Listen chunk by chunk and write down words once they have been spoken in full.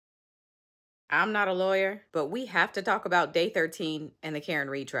I'm not a lawyer, but we have to talk about day 13 and the Karen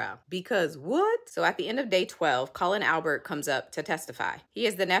Reed trial. Because what? So at the end of day 12, Colin Albert comes up to testify. He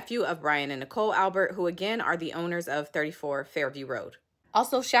is the nephew of Brian and Nicole Albert, who again are the owners of 34 Fairview Road.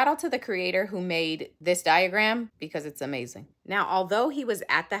 Also, shout out to the creator who made this diagram because it's amazing. Now, although he was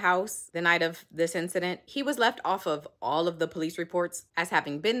at the house the night of this incident, he was left off of all of the police reports as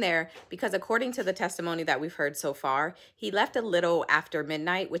having been there because according to the testimony that we've heard so far, he left a little after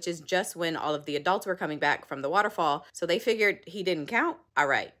midnight, which is just when all of the adults were coming back from the waterfall. So they figured he didn't count. All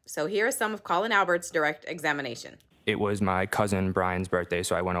right, so here is some of Colin Albert's direct examination. It was my cousin Brian's birthday,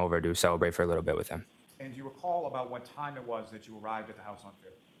 so I went over to celebrate for a little bit with him. And do you recall about what time it was that you arrived at the house on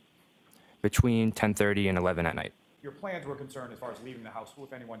Fairview? Between 10:30 and 11 at night. Your plans were concerned as far as leaving the house. Who,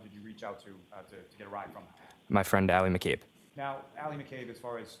 if anyone, did you reach out to get a ride from the house? My friend Allie McCabe. Now, Allie McCabe, as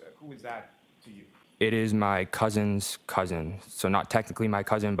far as who is that to you? It is my cousin's cousin. So not technically my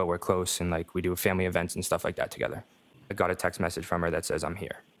cousin, but we're close and like we do family events and stuff like that together. I got a text message from her that says I'm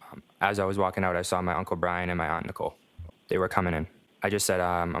here. As I was walking out, I saw my Uncle Brian and my Aunt Nicole. They were coming in. I just said,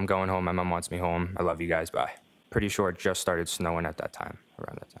 I'm going home. My mom wants me home. I love you guys. Bye. Pretty sure it just started snowing at that time,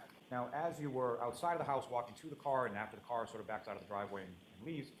 around that time. Now, as you were outside of the house walking to the car and after the car sort of backs out of the driveway and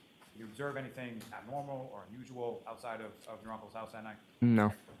leaves, did you observe anything abnormal or unusual outside of your uncle's house that night?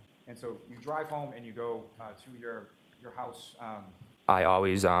 No. And so you drive home and you go to your house. I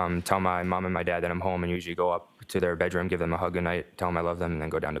always tell my mom and my dad that I'm home and usually go up to their bedroom, give them a hug goodnight, tell them I love them, and then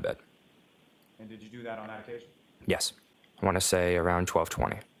go down to bed. And did you do that on that occasion? Yes. I want to say around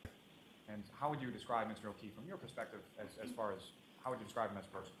 12:20. And how would you describe Mr. O'Keefe from your perspective as far as how would you describe him as a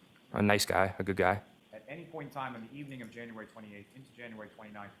person? A nice guy, a good guy. At any point in time on the evening of January 28th into January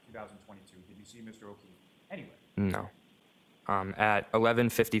 29th, 2022, did you see Mr. O'Keefe anywhere? No. At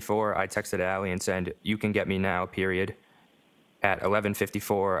 11:54, I texted Allie and said, "You can get me now, period." At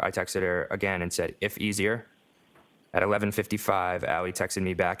 11:54, I texted her again and said, "If easier." At 11:55, Allie texted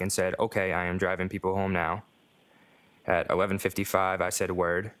me back and said, "Okay, I am driving people home now." At 11:55, I said,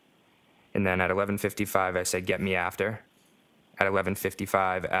 "Word." And then at 11:55, I said, "Get me after." At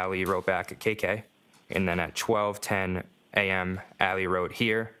 11:55, Allie wrote back, "KK." And then at 12:10 a.m., Allie wrote,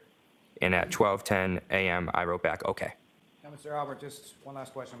 "Here." And at 12:10 a.m., I wrote back, "Okay." Now, Mr. Albert, just one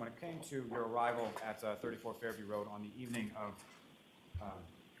last question. When it came to your arrival at 34 Fairview Road on the evening of,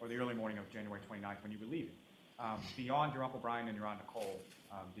 or the early morning of January 29th, when you were leaving, beyond your Uncle Brian and your Aunt Nicole,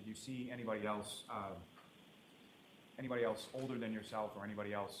 did you see anybody else older than yourself or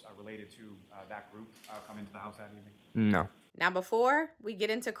anybody else related to that group come into the house that evening? No. Now, before we get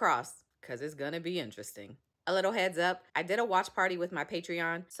into cross, because it's going to be interesting, a little heads up, I did a watch party with my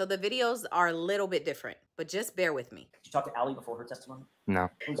Patreon, so the videos are a little bit different, but just bear with me. Did you talk to Allie before her testimony? No.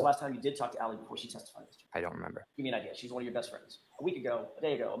 When was the last time you did talk to Allie before she testified? I don't remember. Give me an idea. She's one of your best friends. A week ago, a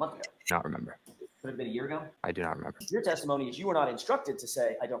day ago, a month ago. Not remember. Could have been a year ago? I do not remember. Your testimony is you were not instructed to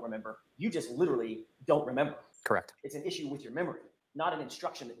say, "I don't remember." You just literally don't remember. Correct. It's an issue with your memory, not an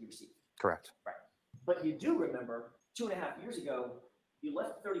instruction that you received. Correct. Right. But you do remember 2.5 years ago, you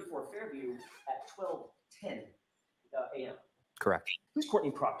left 34 Fairview at 12:10 a.m. Correct. Who's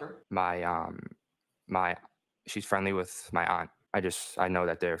Courtney Proctor? She's friendly with my aunt. I know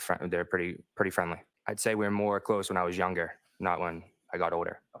that they're pretty friendly. I'd say we're more close when I was younger, not when I got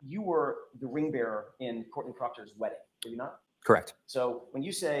older. You were the ring bearer in Courtney Proctor's wedding, were you not? Correct. So when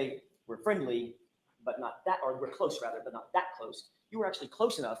you say we're friendly, but not that, or we're close rather, but not that close, you were actually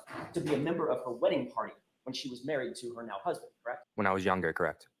close enough to be a member of her wedding party when she was married to her now husband, correct? When I was younger,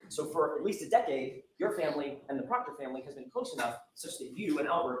 correct. So for at least a decade, your family and the Proctor family has been close enough such that you and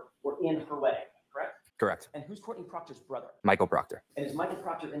Albert were in her wedding, correct? Correct. And who's Courtney Proctor's brother? Michael Proctor. And is Michael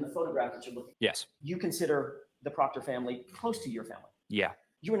Proctor in the photograph that you're looking at? Yes. You consider the Proctor family close to your family? Yeah.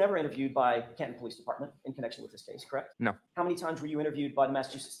 You were never interviewed by the Canton Police Department in connection with this case, correct? No. How many times were you interviewed by the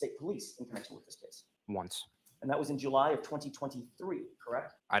Massachusetts State Police in connection with this case? Once. And that was in July of 2023,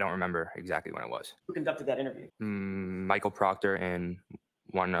 correct? I don't remember exactly when it was. Who conducted that interview? Michael Proctor and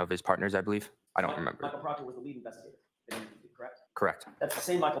one of his partners, I believe. I don't remember. Michael Proctor was the lead investigator that interviewed you, correct? Correct. That's the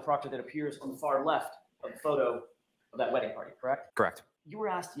same Michael Proctor that appears on the far left of the photo of that wedding party, correct? Correct. You were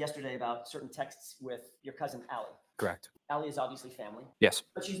asked yesterday about certain texts with your cousin, Allie. Correct. Allie is obviously family. Yes.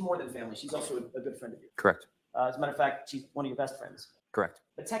 But she's more than family. She's also a good friend of yours. Correct. As a matter of fact, she's one of your best friends. Correct.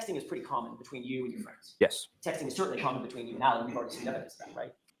 But texting is pretty common between you and your friends. Yes. Texting is certainly common between you and Allie. We've already seen evidence of that,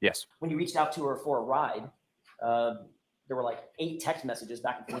 right? Yes. When you reached out to her for a ride, there were like 8 text messages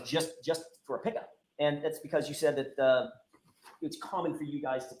back and forth just for a pickup. And that's because you said that it's common for you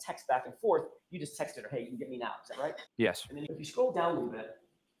guys to text back and forth. You just texted her, "Hey, you can get me now." Is that right? Yes. And then if you scroll down a little bit,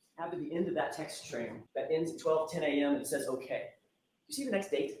 after the end of that text string that ends at 12:10 a.m. and it says "okay," you see the next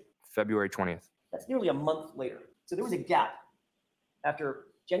date? February 20th. That's nearly a month later. So there was a gap after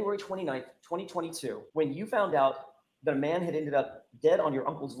January 29th, 2022, when you found out that a man had ended up dead on your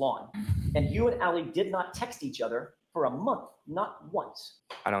uncle's lawn, and you and Allie did not text each other for a month, not once.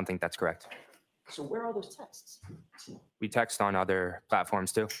 I don't think that's correct. So where are those texts? We text on other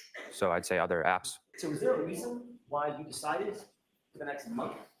platforms too. So I'd say other apps. So is there a reason why you decided for the next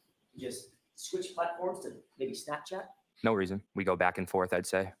month to just switch platforms to maybe Snapchat? No reason. We go back and forth, I'd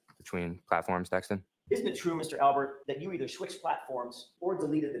say, between platforms texting. Isn't it true, Mr. Albert, that you either switched platforms or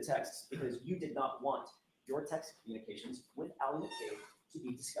deleted the texts because you did not want your text communications with Allie McCabe to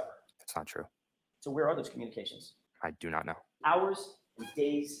be discovered? That's not true. So where are those communications? I do not know. Hours and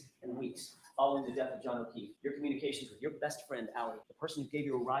days and weeks following the death of John O'Keefe, your communications with your best friend, Allie, the person who gave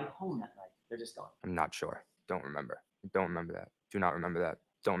you a ride home that night, they're just gone. I'm not sure. Don't remember. Don't remember that. Do not remember that.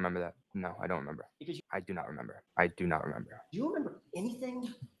 Don't remember that. No, I don't remember. Because I do not remember. I do not remember. do you remember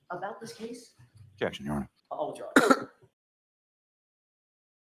anything about this case? Objection, Your Honor. I'll withdraw.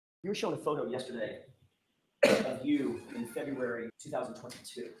 You were shown a photo yesterday of you in February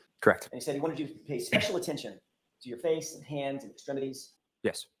 2022. Correct. And he said he wanted you to pay special attention to your face and hands and extremities.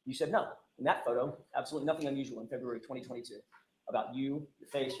 Yes. You said no. In that photo, absolutely nothing unusual in February 2022 about you, your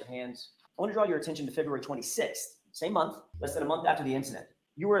face, your hands. I want to draw your attention to February 26th, same month, less than a month after the incident.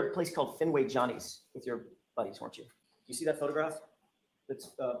 You were at a place called Fenway Johnny's with your buddies, weren't you? Do you see that photograph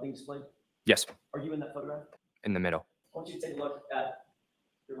that's being displayed? Yes. Are you in that photograph? In the middle. I want you to take a look at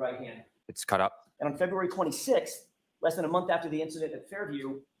your right hand. It's cut up. And on February 26th, less than a month after the incident at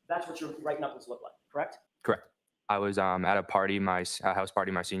Fairview, that's what your right knuckles look like, correct? Correct. I was at a party, a house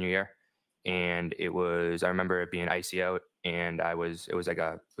party my senior year, and I remember it being icy out, and it was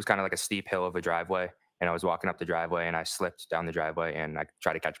kind of like a steep hill of a driveway, and I was walking up the driveway, and I slipped down the driveway, and I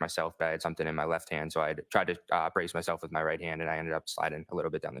tried to catch myself, but I had something in my left hand, so I tried to brace myself with my right hand, and I ended up sliding a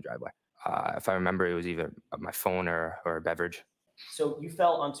little bit down the driveway. If I remember, it was either my phone or a beverage. So you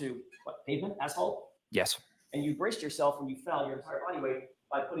fell onto what, pavement, asphalt? Yes. And you braced yourself when you fell, your entire body weight,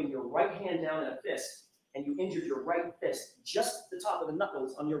 by putting your right hand down in a fist, and you injured your right fist, just the top of the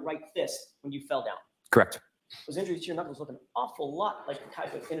knuckles on your right fist when you fell down. Correct. Those injuries to your knuckles look an awful lot like the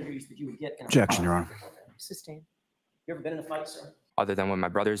type of injuries that you would get in a Objection, Your Honor. Sustained. You ever been in a fight, sir? Other than with my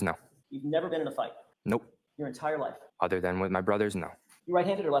brothers, no. You've never been in a fight Nope. your entire life. Other than with my brothers, no. You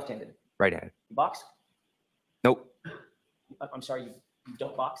right-handed or left-handed? Right-handed. You box? Nope. I'm sorry, you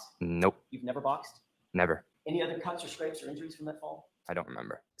don't box? Nope. You've never boxed? Never. Any other cuts or scrapes or injuries from that fall? I don't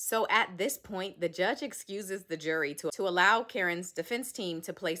remember. So at this point, the judge excuses the jury to allow Karen's defense team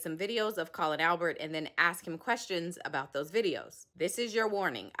to play some videos of Colin Albert and then ask him questions about those videos. This is your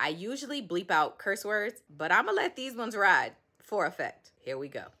warning. I usually bleep out curse words, but I'm gonna let these ones ride for effect. Here we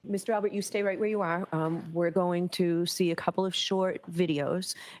go. Mr. Albert, you stay right where you are. We're going to see a couple of short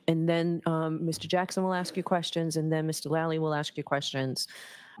videos, and then Mr. Jackson will ask you questions, and then Mr. Lally will ask you questions.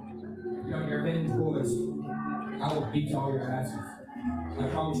 Yo, your vintage boys, I will beat all your asses. I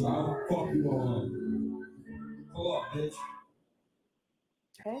promise you, I will fuck you all up. Pull up, bitch.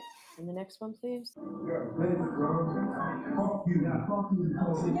 Okay, and the next one, please. You're a bitch, bro. Fuck you. Now, fuck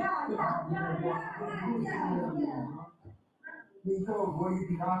you.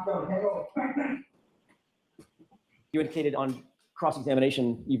 You indicated on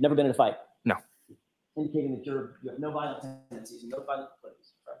cross-examination you've never been in a fight. No. Indicating that you have no violent tendencies and no violent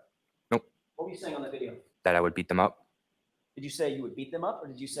proclivities, correct? Nope. What were you saying on that video? That I would beat them up. Did you say you would beat them up, or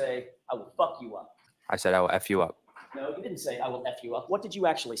did you say, I will fuck you up? I said I will F you up. No, you didn't say, I will F you up. What did you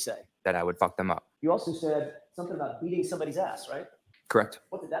actually say? That I would fuck them up. You also said something about beating somebody's ass, right? Correct.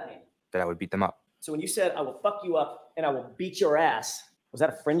 What did that mean? That I would beat them up. So when you said, I will fuck you up and I will beat your ass, was that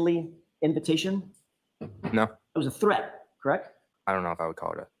a friendly invitation? No. It was a threat, correct? I don't know if I would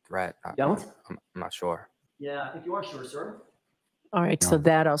call it a threat. Don't? I'm not sure. Yeah, I think you are sure, sir. All right, so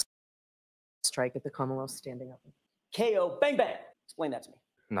that I'll strike at the Commonwealth standing up. KO, bang, bang. Explain that to me.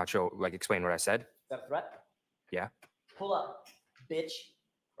 Is I'm not sure. Like, explain what I said. that a threat? Yeah. Pull up, bitch,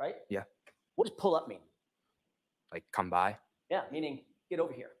 right? Yeah. What does pull up mean? Like, come by. Yeah, meaning get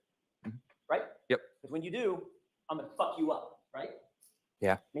over here, Mhm. right? Yep. Because when you do, I'm going to fuck you up, right?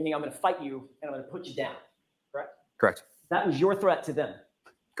 Yeah. Meaning I'm going to fight you and I'm going to put you down, correct? Correct. That was your threat to them.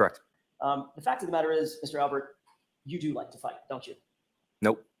 Correct. The fact of the matter is, Mr. Albert, you do like to fight, don't you?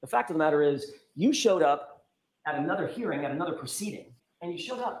 Nope. The fact of the matter is, you showed up at another hearing, at another proceeding, and you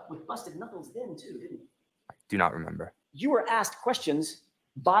showed up with busted knuckles then too, didn't you? I do not remember. You were asked questions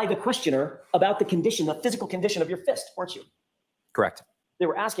by the questioner about the condition, the physical condition of your fist, weren't you? Correct. They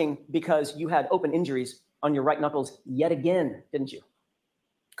were asking because you had open injuries on your right knuckles yet again, didn't you?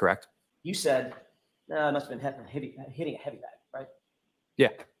 Correct. You said, I must have been hitting a heavy bag, right? Yeah.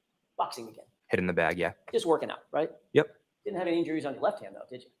 boxing again. Hitting the bag, yeah. Just working out, right? Yep. Didn't have any injuries on your left hand, though,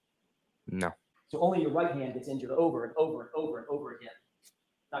 did you? No. So only your right hand gets injured over and over and over and over again,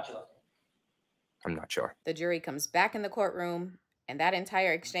 not your left hand. I'm not sure. The jury comes back in the courtroom, and that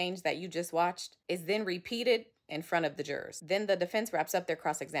entire exchange that you just watched is then repeated in front of the jurors. Then the defense wraps up their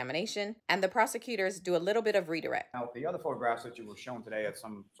cross-examination, and the prosecutors do a little bit of redirect. Now, the other photographs that you were shown today at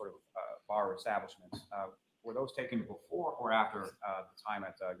some sort of bar or establishments, were those taken before or after the time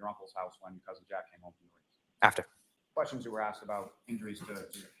at your uncle's house when cousin Jack came home from the race? After. Questions you were asked about injuries to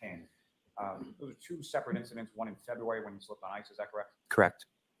your hand. Those are two separate incidents, one in February when you slipped on ice, is that correct? Correct.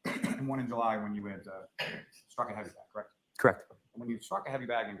 And one in July when you had struck a heavy bag, correct? Correct. When you struck a heavy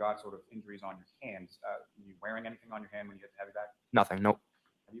bag and got sort of injuries on your hands, were you wearing anything on your hand when you hit the heavy bag? Nothing. Nope.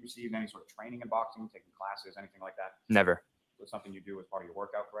 Have you received any sort of training in boxing, taking classes, anything like that? Never. So it's something you do as part of your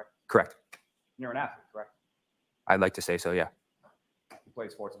workout, correct? Correct. You're an athlete, correct? I'd like to say so, yeah. You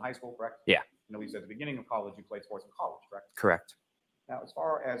played sports in high school, correct? Yeah. And at least at the beginning of college, you played sports in college, correct? Correct. Now, as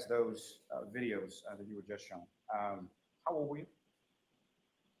far as those videos that you were just shown, how old were you?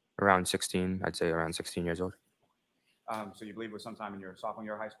 Around 16, I'd say around 16 years old. So you believe it was sometime in your sophomore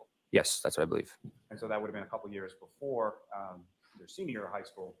year of high school? Yes, that's what I believe. And so that would have been a couple years before your senior year of high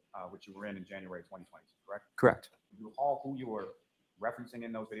school, which you were in January 2020, correct? Correct. Do you recall who you were referencing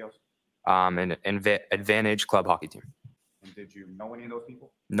in those videos? An Advantage club hockey team. And did you know any of those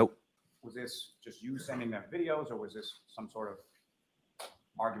people? Nope. Was this just you sending them videos, or was this some sort of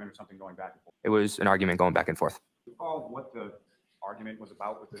argument or something going back and forth? It was an argument going back and forth. Do you recall what the argument was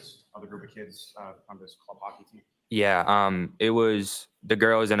about with this other group of kids from this club hockey team? Yeah, it was the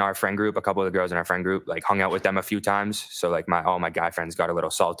girls in our friend group. A couple of the girls in our friend group like hung out with them a few times. So like all my guy friends got a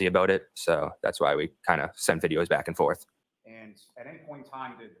little salty about it. So that's why we kind of sent videos back and forth. And at any point in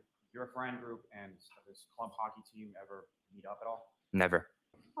time, did your friend group and this club hockey team ever meet up at all? Never.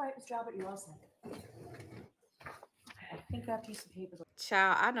 All right, Mr. Albert, you're all set. I think that piece of paper.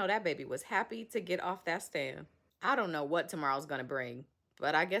 Child, I know that baby was happy to get off that stand. I don't know what tomorrow's gonna bring,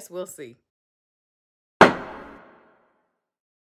 but I guess we'll see.